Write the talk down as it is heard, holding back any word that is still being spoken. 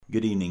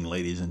Good evening,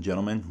 ladies and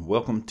gentlemen.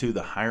 Welcome to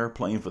the Higher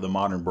Plane for the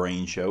Modern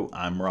Brain Show.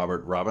 I'm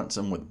Robert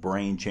Robinson with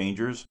Brain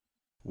Changers,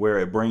 where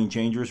at Brain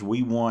Changers,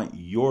 we want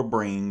your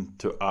brain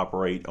to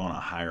operate on a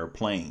higher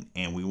plane,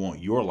 and we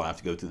want your life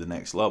to go to the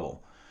next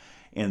level.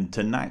 And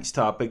tonight's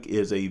topic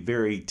is a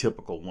very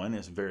typical one.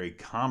 It's a very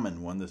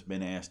common one that's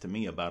been asked to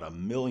me about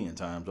 1,000,000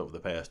 times over the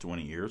past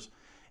 20 years,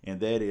 and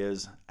that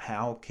is,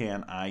 how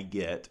can I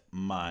get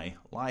my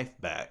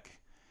life back?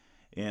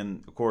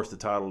 And of course, the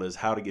title is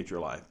How to Get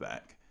Your Life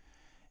Back.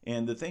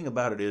 And the thing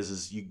about it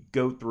is you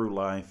go through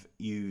life,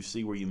 you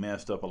see where you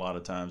messed up a lot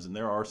of times, and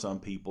there are some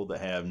people that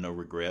have no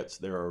regrets.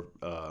 There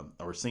are,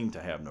 or seem to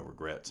have no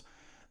regrets.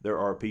 There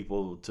are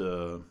people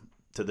to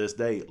this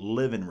day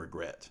live in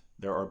regret.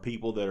 There are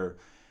people that are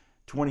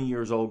 20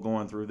 years old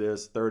going through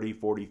this, 30,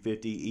 40,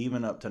 50,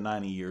 even up to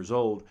 90 years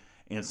old,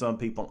 and some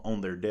people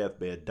on their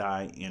deathbed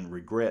die in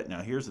regret.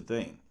 Now, here's the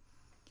thing.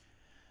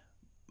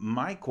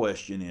 My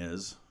question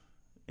is,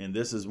 and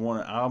this is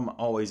one, I'm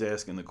always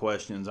asking the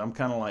questions. I'm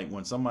kind of like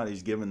when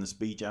somebody's giving the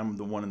speech, I'm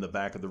the one in the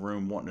back of the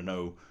room wanting to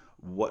know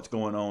what's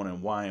going on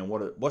and why and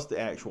what's the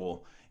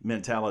actual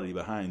mentality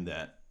behind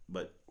that.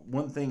 But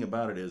one thing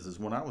about it is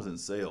when I was in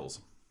sales,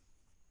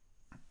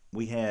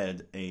 we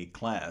had a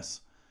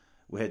class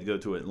we had to go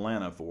to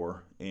Atlanta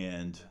for,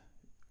 and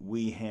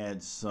we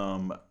had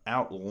some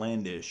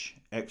outlandish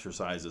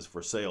exercises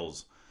for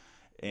sales,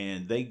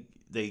 and they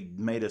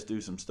made us do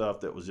some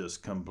stuff that was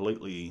just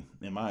completely,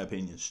 in my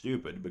opinion,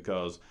 stupid,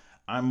 because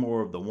I'm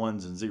more of the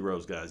ones and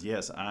zeros guys.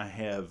 Yes, I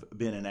have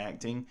been in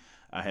acting.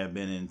 I have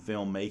been in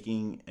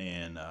filmmaking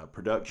and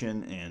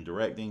production and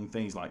directing,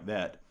 things like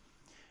that.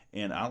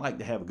 And I like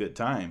to have a good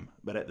time.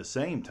 But at the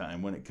same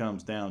time, when it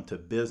comes down to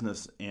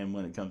business and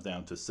when it comes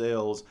down to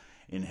sales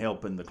and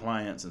helping the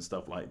clients and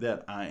stuff like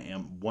that, I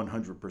am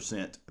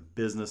 100%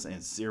 business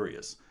and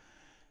serious.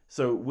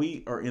 So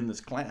we are in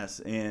this class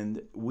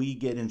and we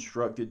get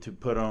instructed to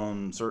put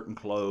on certain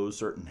clothes,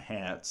 certain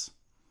hats,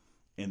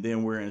 and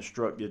then we're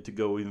instructed to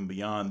go even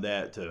beyond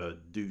that, to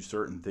do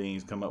certain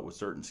things, come up with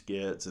certain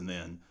skits. And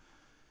then,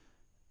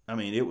 I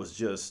mean, it was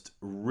just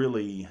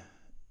really,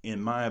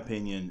 in my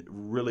opinion,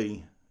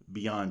 really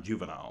beyond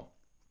juvenile.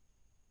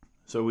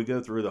 So we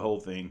go through the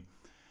whole thing,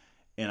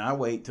 and I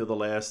wait till the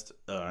last,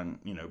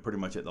 pretty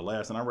much at the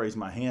last, and I raise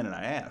my hand and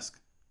I ask,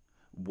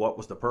 what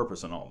was the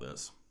purpose in all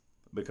this?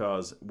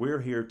 Because we're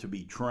here to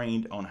be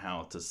trained on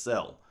how to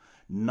sell,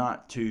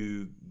 not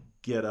to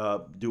get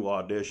up, do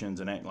auditions,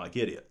 and act like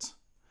idiots.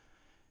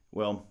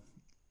 Well,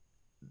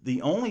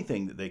 the only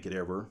thing that they could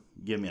ever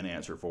give me an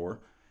answer for,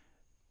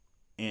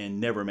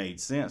 and never made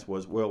sense,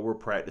 was, well, we're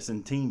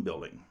practicing team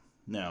building.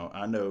 Now,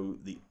 I know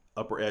the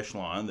upper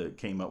echelon that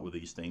came up with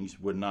these things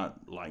would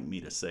not like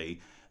me to say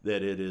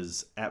that it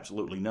is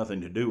absolutely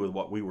nothing to do with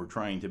what we were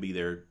trying to be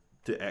there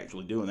to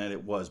actually do, and that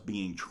it was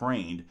being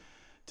trained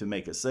to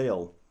make a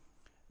sale.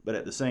 But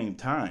at the same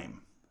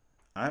time,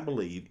 I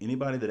believe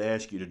anybody that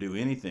asks you to do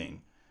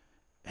anything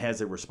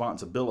has a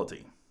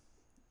responsibility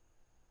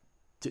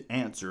to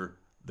answer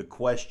the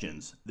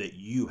questions that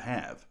you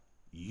have.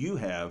 You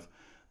have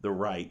the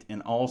right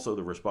and also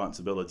the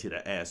responsibility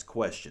to ask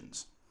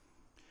questions.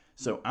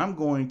 So I'm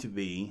going to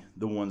be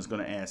the one that's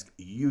going to ask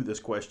you this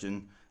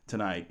question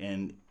tonight.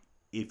 And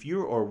if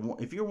you're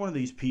one of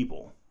these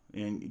people,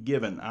 and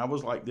given I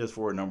was like this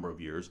for a number of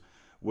years,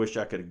 wish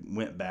I could have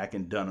went back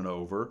and done it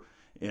over.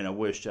 And I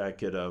wish I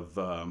could have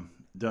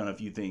done a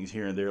few things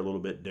here and there a little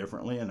bit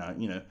differently. And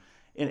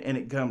and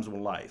it comes with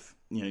life.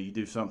 You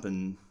do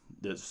something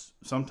that's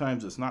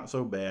sometimes it's not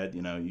so bad.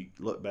 You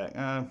look back,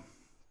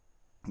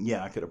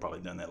 yeah, I could have probably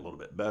done that a little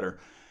bit better.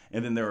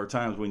 And then there are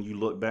times when you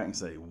look back and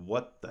say,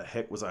 what the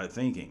heck was I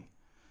thinking?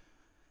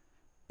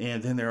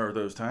 And then there are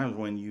those times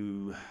when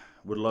you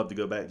would love to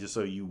go back just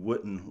so you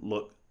wouldn't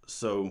look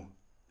so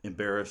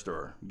embarrassed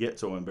or get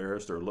so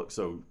embarrassed or look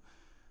so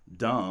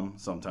dumb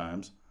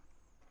sometimes.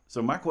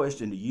 So my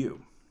question to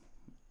you,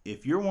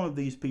 if you're one of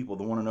these people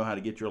that want to know how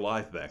to get your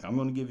life back, I'm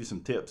going to give you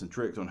some tips and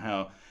tricks on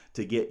how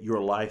to get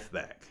your life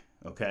back,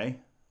 okay?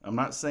 I'm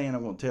not saying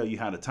I'm going to tell you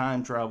how to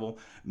time travel,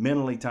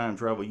 mentally time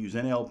travel, use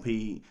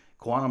NLP,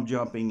 quantum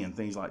jumping, and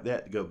things like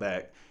that to go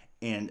back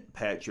and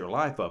patch your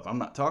life up. I'm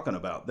not talking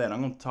about that.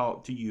 I'm going to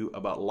talk to you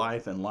about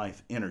life and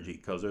life energy,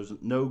 because there's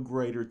no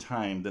greater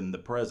time than the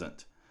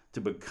present to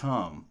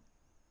become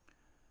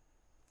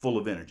full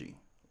of energy.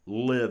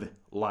 Live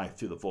life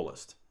to the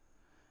fullest.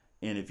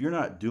 And if you're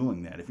not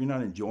doing that, if you're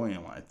not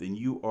enjoying life, then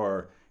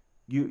you're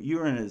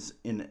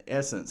in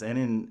essence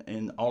and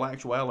in all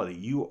actuality,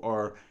 you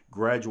are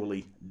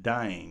gradually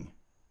dying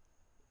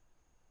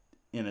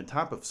in a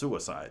type of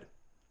suicide.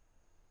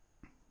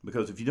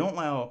 Because if you don't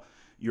allow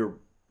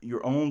your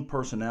own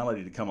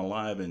personality to come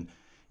alive, and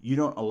you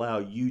don't allow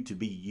you to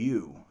be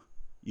you,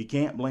 you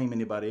can't blame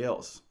anybody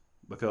else.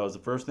 Because the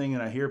first thing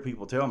that I hear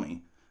people tell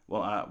me,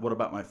 well, what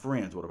about my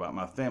friends? What about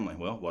my family?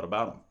 Well, what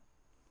about them?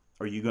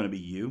 Are you going to be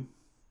you?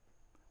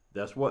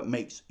 That's what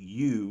makes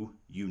you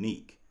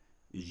unique,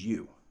 is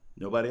you.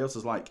 Nobody else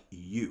is like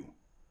you.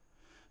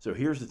 So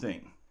here's the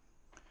thing.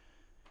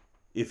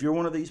 If you're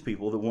one of these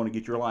people that want to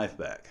get your life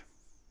back,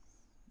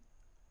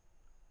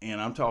 And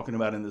I'm talking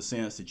about in the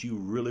sense that you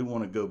really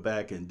want to go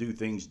back and do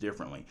things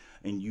differently.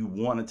 And you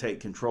want to take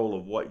control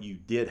of what you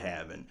did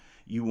have. And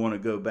you want to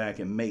go back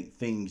and make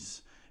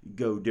things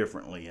go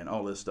differently and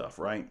all this stuff,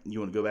 right? You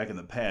want to go back in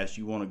the past.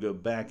 You want to go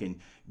back and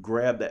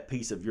grab that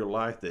piece of your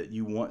life that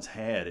you once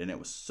had. And it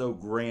was so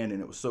grand and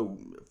it was so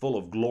full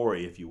of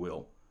glory, if you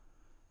will.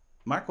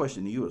 My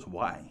question to you is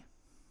why?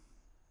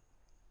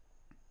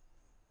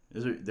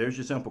 There's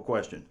your simple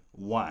question.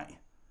 Why?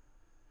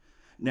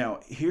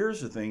 Now,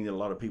 here's the thing that a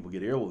lot of people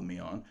get ill with me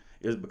on,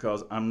 is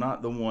because I'm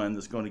not the one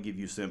that's going to give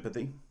you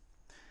sympathy.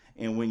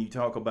 And when you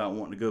talk about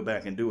wanting to go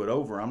back and do it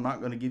over, I'm not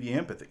going to give you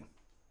empathy.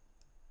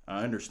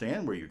 I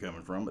understand where you're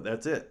coming from, but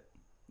that's it.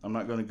 I'm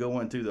not going to go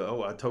into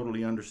I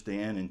totally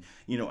understand, and,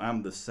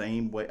 I'm the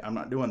same way. I'm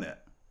not doing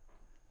that.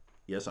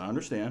 Yes, I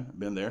understand. I've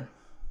been there.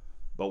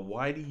 But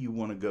why do you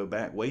want to go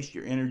back, waste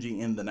your energy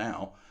in the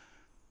now,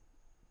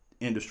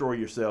 and destroy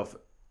yourself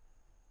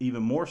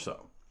even more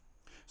so?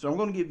 So I'm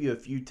going to give you a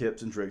few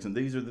tips and tricks, and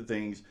these are the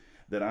things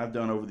that I've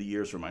done over the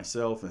years for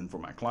myself and for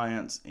my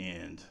clients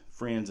and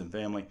friends and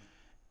family.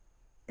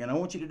 And I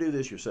want you to do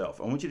this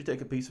yourself. I want you to take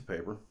a piece of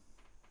paper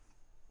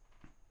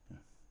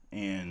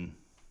and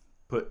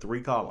put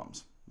 3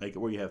 columns. Make it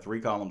where you have 3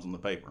 columns on the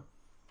paper.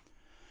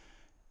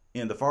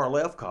 In the far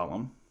left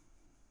column,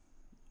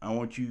 I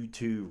want you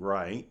to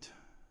write,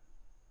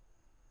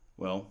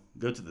 go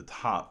to the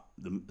top,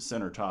 the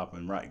center top,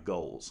 and write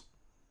goals.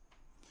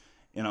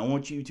 And I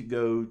want you to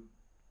go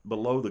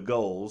below the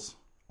goals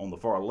on the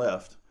far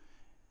left,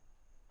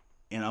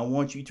 and I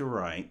want you to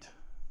write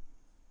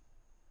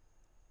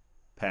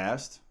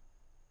past.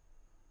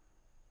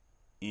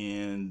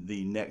 In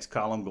the next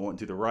column going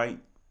to the right,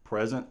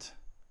 present,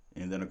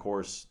 and then of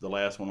course the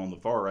last one on the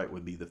far right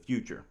would be the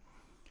future.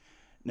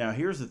 Now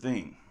here's the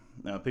thing.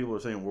 Now people are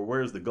saying, well,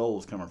 where's the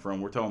goals coming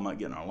from? We're talking about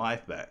getting our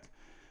life back.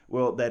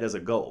 Well, that is a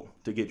goal,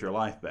 to get your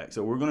life back.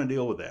 So we're going to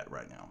deal with that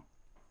right now.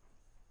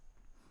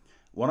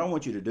 What I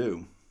want you to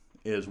do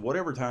is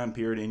whatever time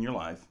period in your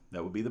life,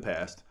 that would be the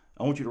past,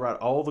 I want you to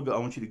write I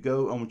want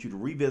you to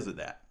revisit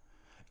that.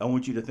 I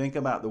want you to think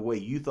about the way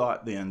you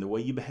thought then, the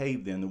way you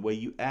behaved then, the way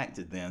you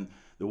acted then,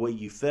 the way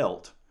you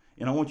felt.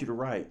 And I want you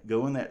to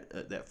go in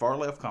that far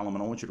left column,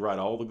 and I want you to write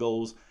all the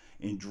goals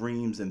and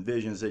dreams and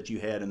visions that you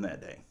had in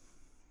that day.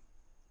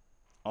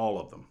 All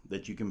of them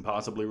that you can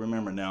possibly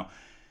remember. Now,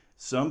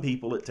 some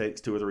people it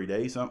takes 2 or 3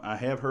 days. I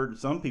have heard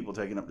some people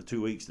taking up to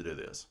 2 weeks to do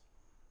this.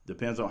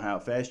 Depends on how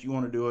fast you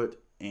want to do it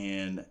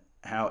and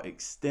how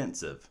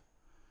extensive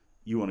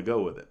you want to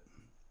go with it.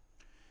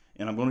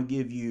 And I'm going to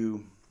give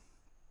you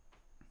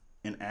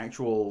an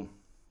actual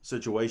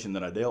situation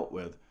that I dealt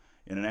with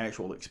and an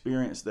actual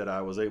experience that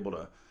I was able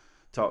to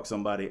talk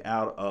somebody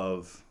out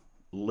of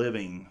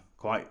living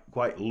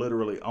quite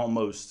literally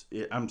almost.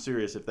 I'm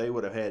serious. If they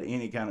would have had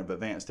any kind of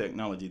advanced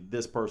technology,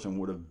 this person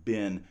would have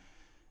been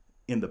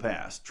in the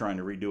past trying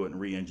to redo it and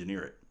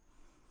re-engineer it.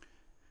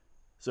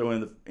 So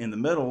in the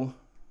middle,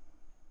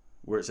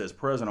 where it says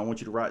present, I want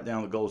you to write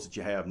down the goals that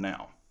you have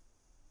now.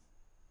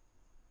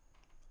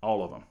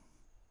 All of them.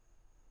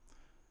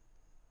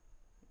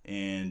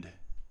 And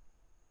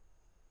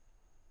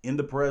in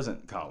the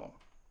present column,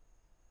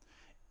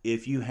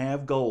 if you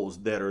have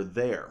goals that are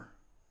there,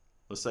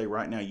 let's say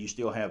right now you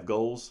still have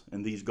goals,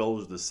 and these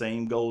goals are the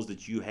same goals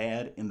that you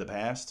had in the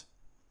past,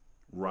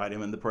 write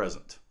them in the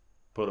present.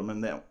 Put them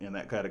in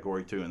that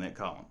category too, in that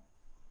column.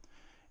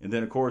 And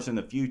then of course in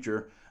the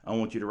future, I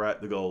want you to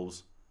write the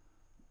goals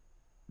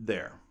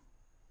there,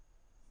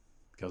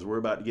 because we're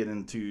about to get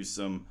into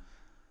some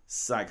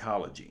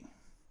psychology.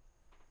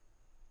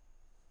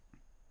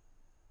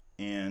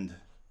 And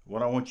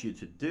what I want you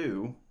to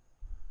do,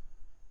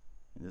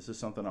 and this is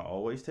something I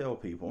always tell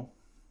people,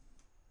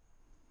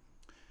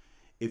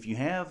 if you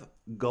have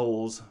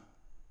goals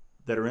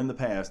that are in the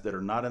past that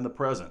are not in the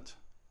present,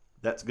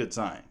 that's a good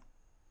sign.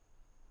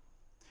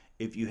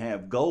 If you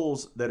have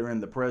goals that are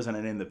in the present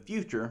and in the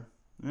future,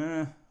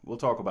 we'll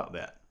talk about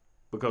that.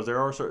 Because there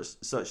are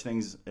such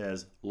things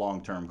as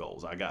long-term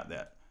goals. I got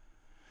that.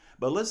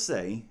 But let's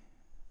say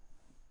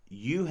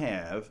you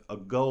have a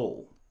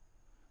goal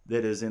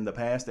that is in the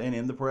past and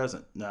in the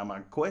present. Now, my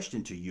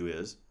question to you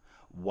is,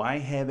 why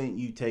haven't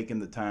you taken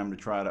the time to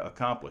try to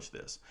accomplish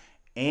this?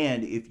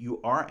 And if you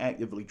are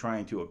actively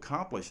trying to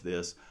accomplish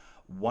this,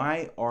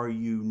 why are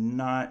you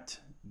not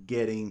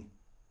getting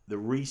the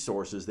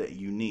resources that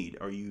you need?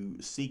 Are you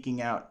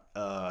seeking out,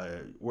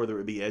 whether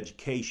it be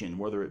education,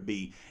 whether it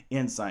be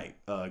insight,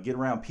 get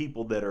around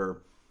people that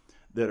are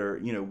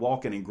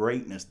walking in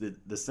greatness,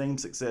 the same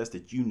success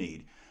that you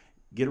need.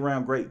 Get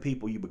around great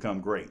people, you become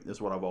great.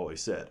 That's what I've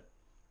always said.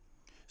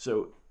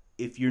 So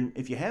if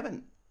you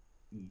haven't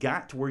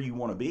got to where you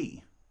want to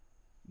be,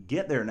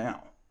 get there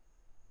now.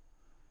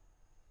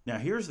 Now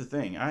here's the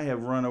thing. I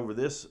have run over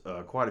this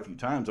quite a few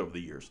times over the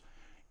years.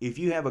 If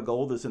you have a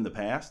goal that's in the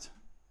past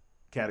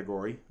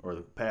category, or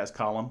the past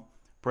column,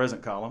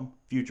 present column,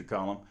 future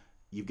column,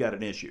 you've got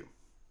an issue.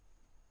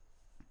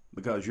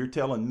 Because you're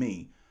telling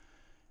me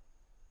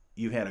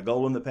you've had a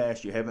goal in the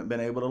past you haven't been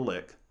able to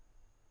lick,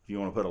 if you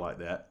want to put it like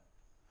that,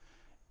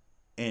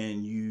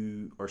 and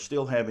you are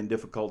still having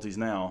difficulties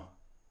now,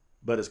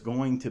 but it's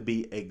going to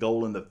be a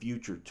goal in the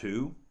future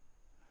too,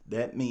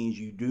 that means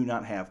you do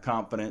not have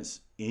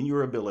confidence in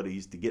your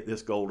abilities to get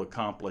this goal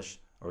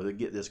accomplished, or to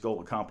get this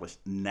goal accomplished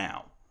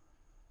now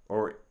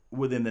or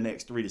within the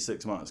next 3 to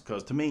 6 months.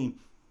 Because to me,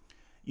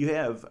 you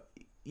have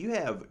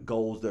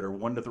goals that are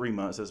 1 to 3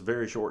 months. That's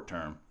very short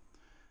term.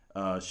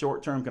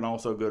 Short term can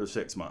also go to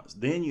 6 months.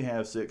 Then you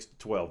have 6 to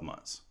 12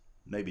 months,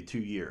 maybe 2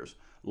 years.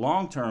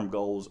 Long term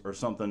goals are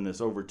something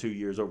that's over 2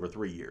 years, over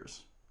 3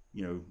 years.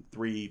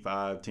 3,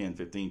 5, 10,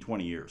 15,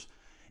 20 years.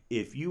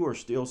 If you are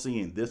still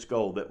seeing this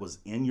goal that was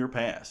in your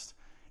past,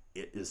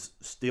 it is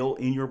still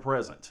in your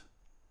present,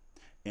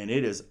 and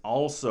it is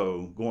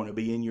also going to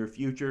be in your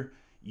future,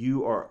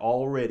 you are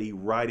already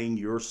writing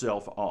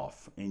yourself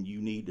off, and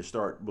you need to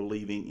start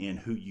believing in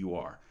who you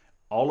are.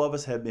 All of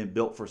us have been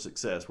built for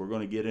success. We're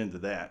going to get into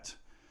that.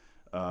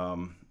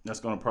 That's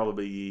going to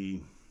probably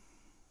be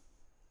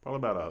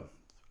about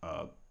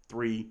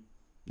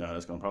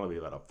that's going to probably be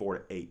about a 4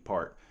 to 8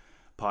 part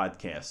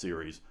podcast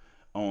series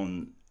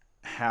on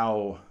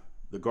how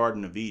the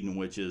Garden of Eden,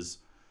 which is,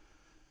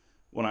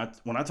 when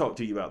I talk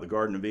to you about the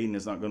Garden of Eden,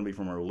 it's not going to be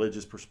from a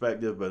religious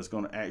perspective, but it's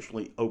going to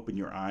actually open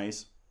your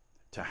eyes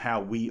to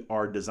how we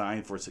are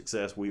designed for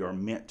success. We are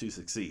meant to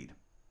succeed.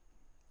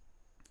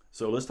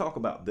 So let's talk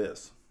about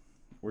this.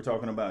 We're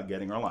talking about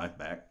getting our life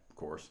back, of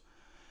course.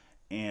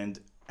 And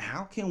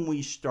how can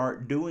we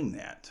start doing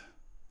that?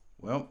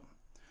 Well,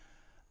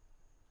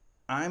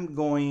 I'm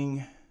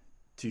going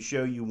to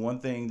show you one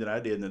thing that I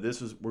did. Now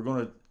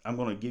I'm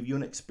going to give you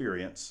an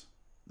experience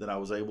that I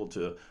was able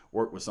to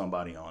work with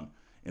somebody on.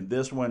 And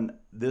this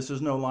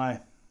is no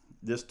lie,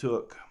 this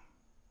took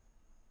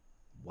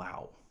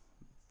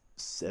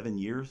 7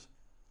 years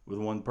with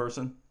one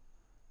person.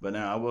 But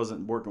now I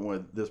wasn't working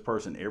with this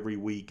person every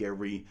week,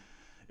 every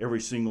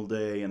single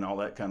day and all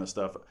that kind of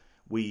stuff.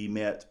 We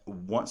met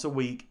once a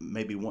week,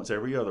 maybe once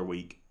every other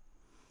week,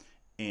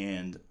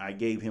 and I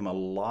gave him a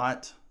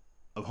lot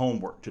of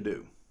homework to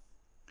do.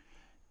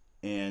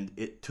 And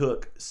it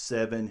took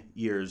 7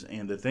 years.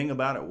 And the thing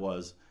about it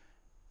was,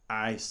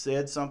 I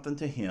said something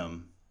to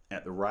him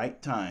at the right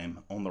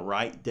time on the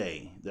right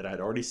day that I'd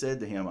already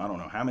said to him, I don't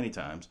know how many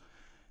times,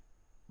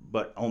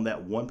 but on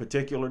that one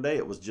particular day,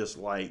 it was just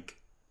like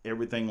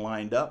everything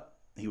lined up.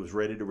 He was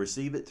ready to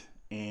receive it,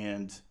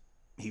 and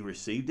he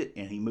received it,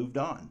 and he moved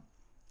on.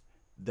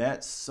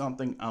 That's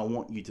something I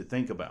want you to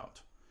think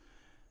about,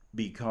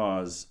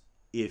 because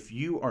if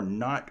you are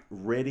not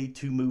ready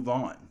to move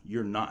on,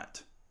 you're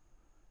not.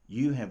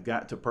 You have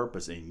got to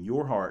purpose in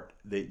your heart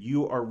that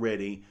you are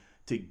ready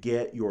to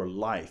get your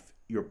life,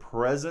 your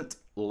present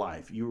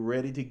life, you're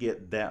ready to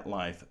get that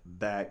life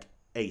back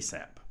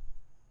ASAP.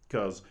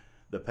 Because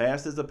the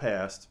past is the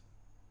past.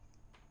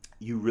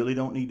 You really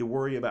don't need to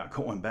worry about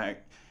going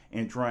back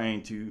and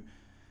trying to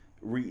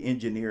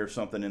re-engineer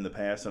something in the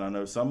past. And I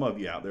know some of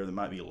you out there that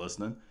might be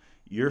listening,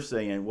 you're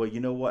saying, well, you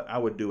know what? I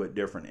would do it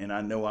different. And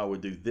I know I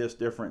would do this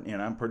different.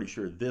 And I'm pretty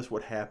sure this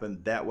would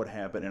happen, that would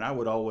happen. And I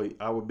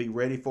would be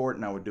ready for it,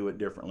 and I would do it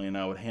differently, and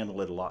I would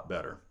handle it a lot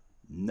better.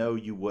 No,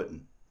 you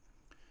wouldn't.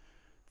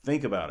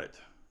 Think about it.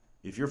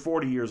 If you're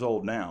 40 years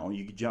old now,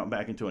 you could jump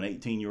back into an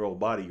 18-year-old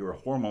body, your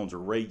hormones are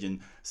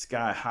raging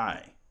sky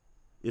high.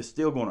 It's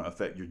still going to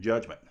affect your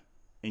judgment.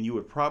 And you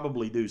would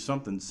probably do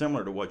something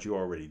similar to what you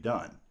already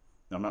done.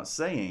 Now, I'm not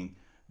saying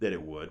that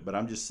it would, but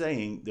I'm just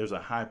saying there's a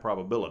high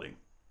probability.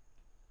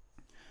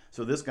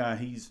 So this guy,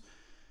 he's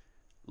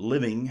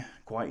living,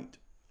 quite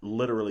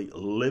literally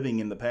living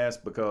in the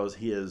past, because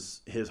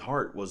his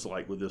heart was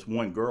like with this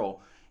one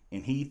girl,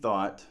 and he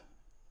thought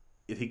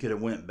if he could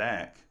have went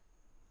back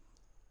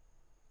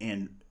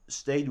and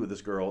stayed with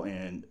this girl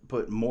and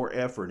put more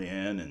effort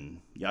in and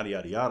yada,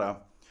 yada, yada,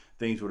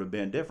 things would have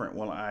been different.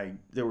 Well,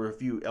 there were a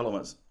few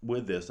elements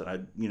with this that I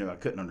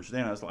couldn't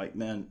understand. I was like,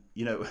 man,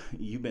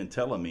 you've been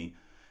telling me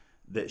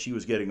that she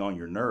was getting on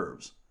your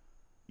nerves.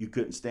 You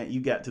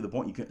got to the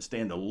point you couldn't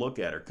stand to look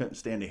at her, couldn't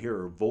stand to hear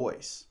her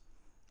voice.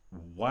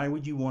 Why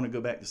would you want to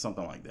go back to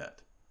something like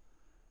that?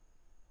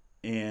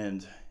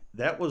 And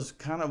that was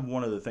kind of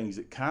one of the things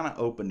that kind of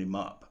opened him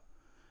up.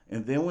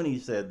 And then when he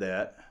said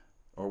that,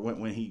 or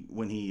when he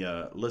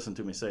listened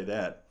to me say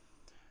that,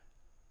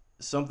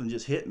 something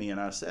just hit me, and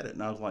I said it,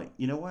 and I was like,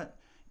 you know what?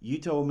 You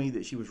told me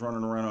that she was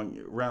running around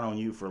on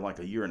you for like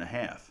a year and a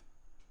half.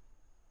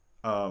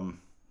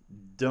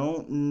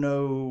 Don't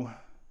know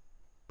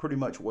pretty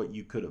much what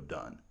you could have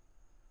done.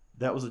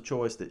 That was a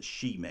choice that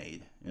she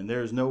made, and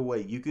there's no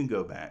way you can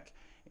go back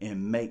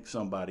and make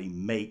somebody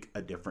make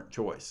a different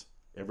choice.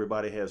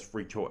 Everybody has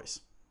free choice.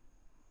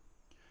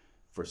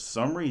 For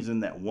some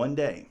reason, that one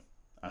day,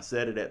 I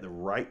said it at the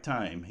right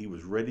time. He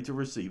was ready to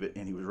receive it,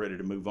 and he was ready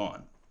to move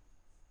on.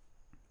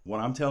 What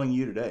I'm telling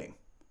you today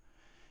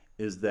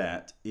is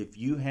that if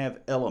you have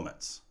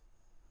elements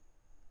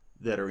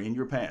that are in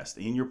your past,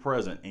 in your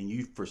present, and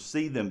you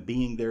foresee them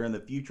being there in the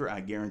future, I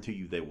guarantee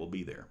you they will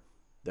be there.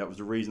 That was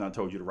the reason I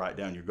told you to write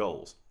down your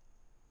goals.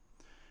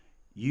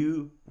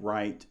 You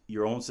write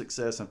your own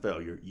success and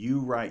failure. You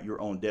write your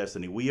own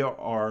destiny. We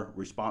are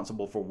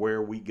responsible for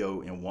where we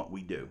go and what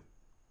we do.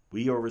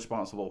 We are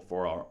responsible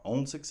for our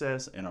own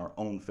success and our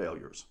own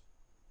failures.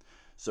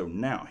 So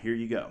now, here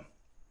you go.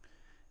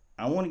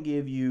 I want to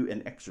give you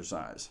an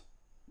exercise.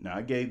 Now,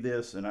 I gave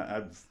this, and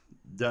I've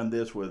done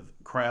this with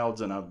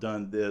crowds, and I've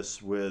performed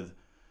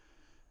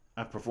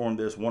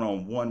this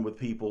one-on-one with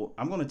people.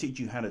 I'm going to teach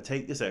you how to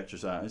take this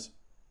exercise.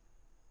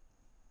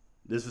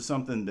 This is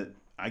something that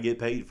I get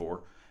paid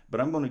for, but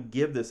I'm going to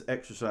give this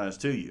exercise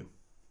to you.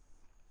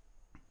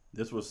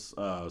 This was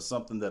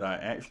something that I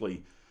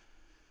actually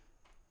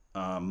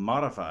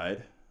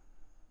modified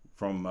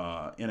from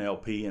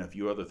NLP and a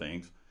few other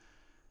things.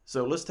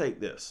 So let's take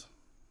this.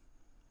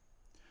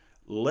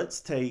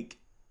 Let's take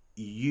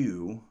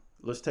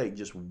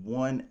just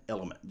one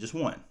element, just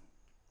one.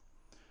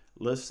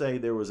 Let's say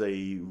there was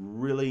a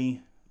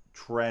really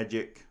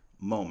tragic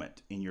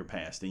moment in your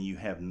past and you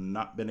have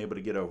not been able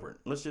to get over it.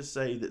 Let's just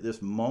say that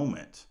this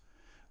moment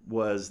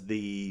was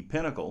the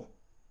pinnacle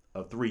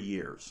of 3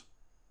 years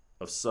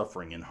of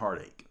suffering and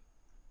heartache.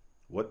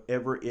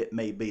 Whatever it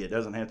may be, it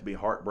doesn't have to be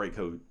Heartbreak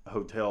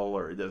Hotel,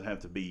 or it doesn't have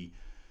to be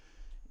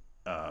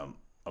a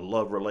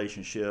love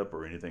relationship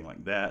or anything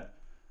like that.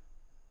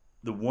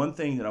 The one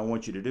thing that I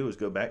want you to do is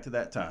go back to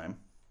that time,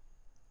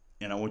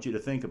 and I want you to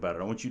think about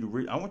it. I want you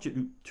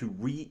to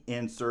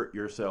reinsert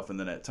yourself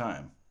into that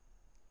time.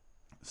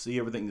 See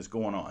everything that's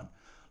going on.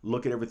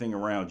 Look at everything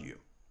around you.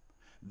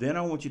 Then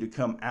I want you to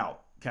come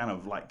out, kind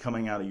of like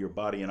coming out of your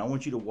body, and I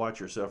want you to watch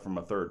yourself from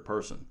a third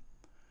person.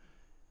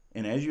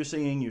 And as you're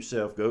seeing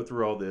yourself go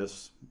through all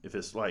this, if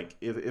it's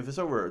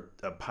over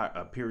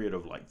a period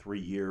of like 3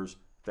 years,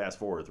 fast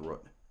forward through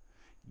it.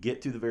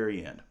 Get to the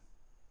very end.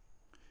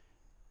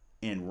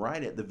 And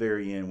right at the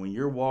very end, when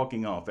you're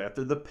walking off,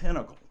 after the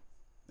pinnacle,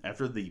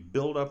 after the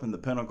build up and the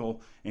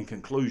pinnacle and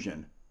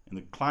conclusion and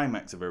the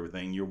climax of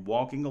everything, you're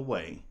walking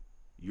away,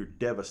 you're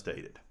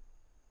devastated.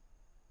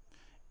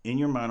 In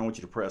your mind, I want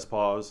you to press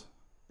pause,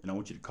 and I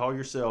want you to call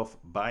yourself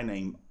by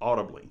name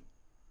audibly.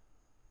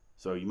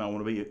 So you might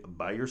want to be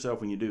by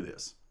yourself when you do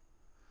this.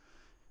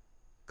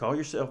 Call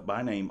yourself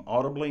by name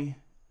audibly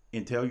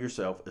and tell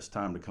yourself it's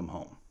time to come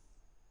home.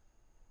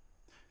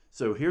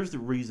 So here's the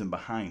reason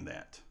behind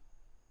that.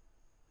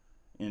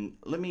 And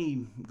let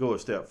me go a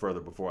step further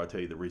before I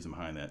tell you the reason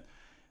behind that.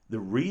 The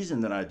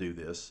reason that I do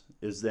this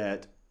is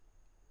that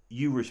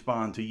you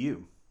respond to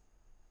you.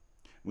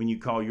 When you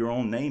call your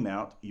own name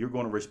out, you're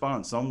going to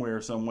respond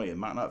somewhere, some way. It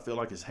might not feel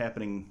like it's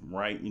happening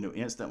right,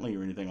 instantly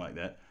or anything like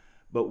that.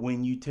 But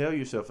when you tell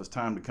yourself it's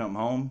time to come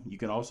home, you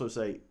can also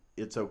say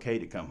it's okay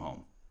to come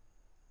home.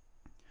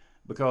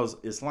 Because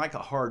it's like a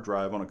hard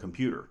drive on a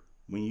computer.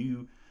 When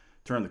you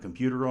turn the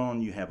computer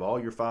on, you have all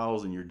your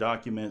files and your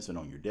documents and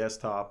on your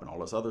desktop and all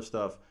this other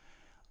stuff.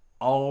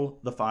 All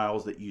the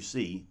files that you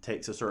see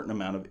takes a certain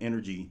amount of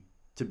energy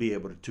to be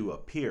able to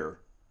appear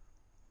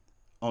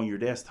on your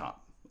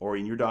desktop or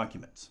in your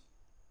documents.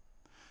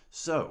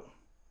 So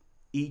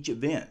each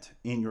event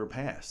in your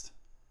past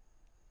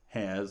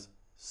has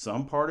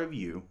some part of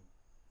you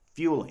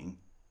fueling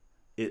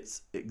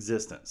its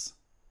existence.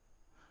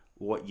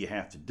 What you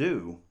have to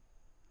do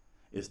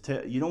is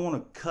you don't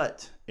want to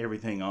cut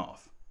everything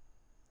off.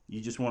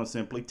 You just want to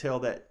simply tell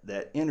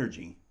that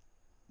energy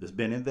that's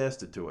been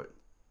invested to it.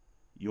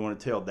 You want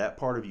to tell that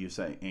part of you,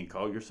 and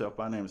call yourself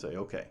by name and say,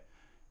 okay,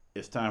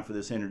 it's time for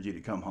this energy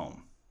to come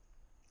home.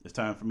 It's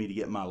time for me to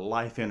get my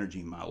life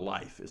energy, my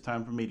life. It's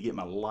time for me to get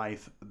my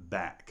life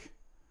back.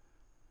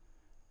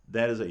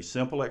 That is a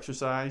simple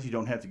exercise. You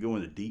don't have to go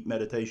into deep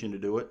meditation to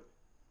do it.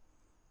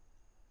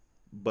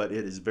 But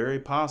it is very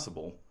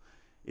possible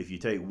if you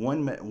take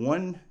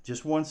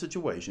just one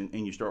situation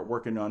and you start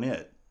working on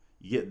it.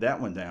 You get that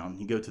one down,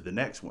 you go to the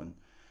next one.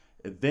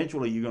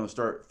 Eventually, you're going to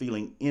start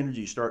feeling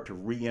energy start to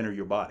re-enter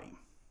your body.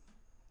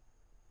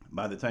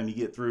 By the time you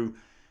get through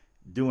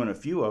doing a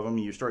few of them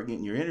and you start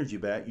getting your energy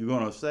back, you're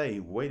going to say,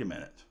 wait a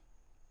minute,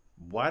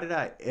 why did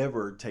I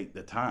ever take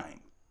the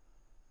time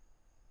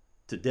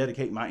to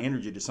dedicate my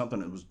energy to something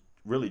that was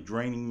really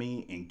draining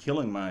me and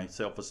killing my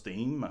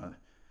self-esteem,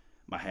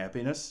 my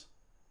happiness?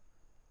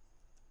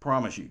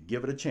 Promise you,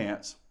 give it a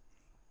chance.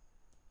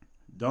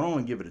 Don't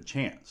only give it a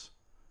chance,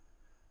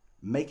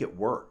 make it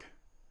work.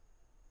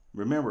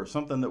 Remember,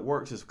 something that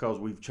works is because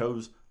we've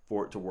chose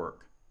for it to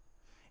work.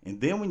 And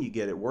then when you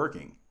get it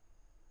working,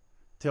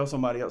 tell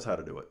somebody else how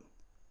to do it.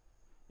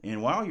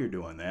 And while you're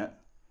doing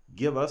that,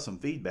 give us some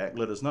feedback.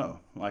 Let us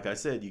know. Like I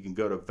said, you can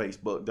go to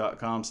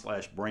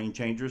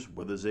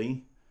facebook.com/brainchangerswith a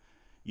Z.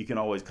 You can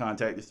always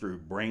contact us through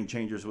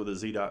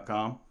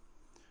brainchangerswithaz.com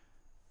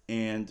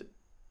and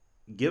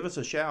give us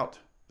a shout.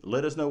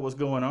 Let us know what's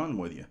going on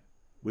with you.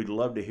 We'd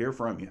love to hear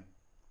from you,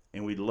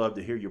 and we'd love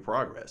to hear your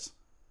progress.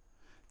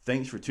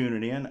 Thanks for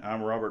tuning in.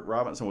 I'm Robert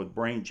Robinson with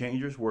Brain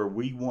Changers, where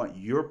we want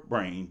your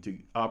brain to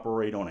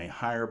operate on a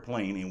higher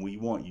plane, and we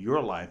want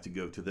your life to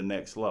go to the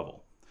next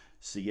level.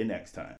 See you next time.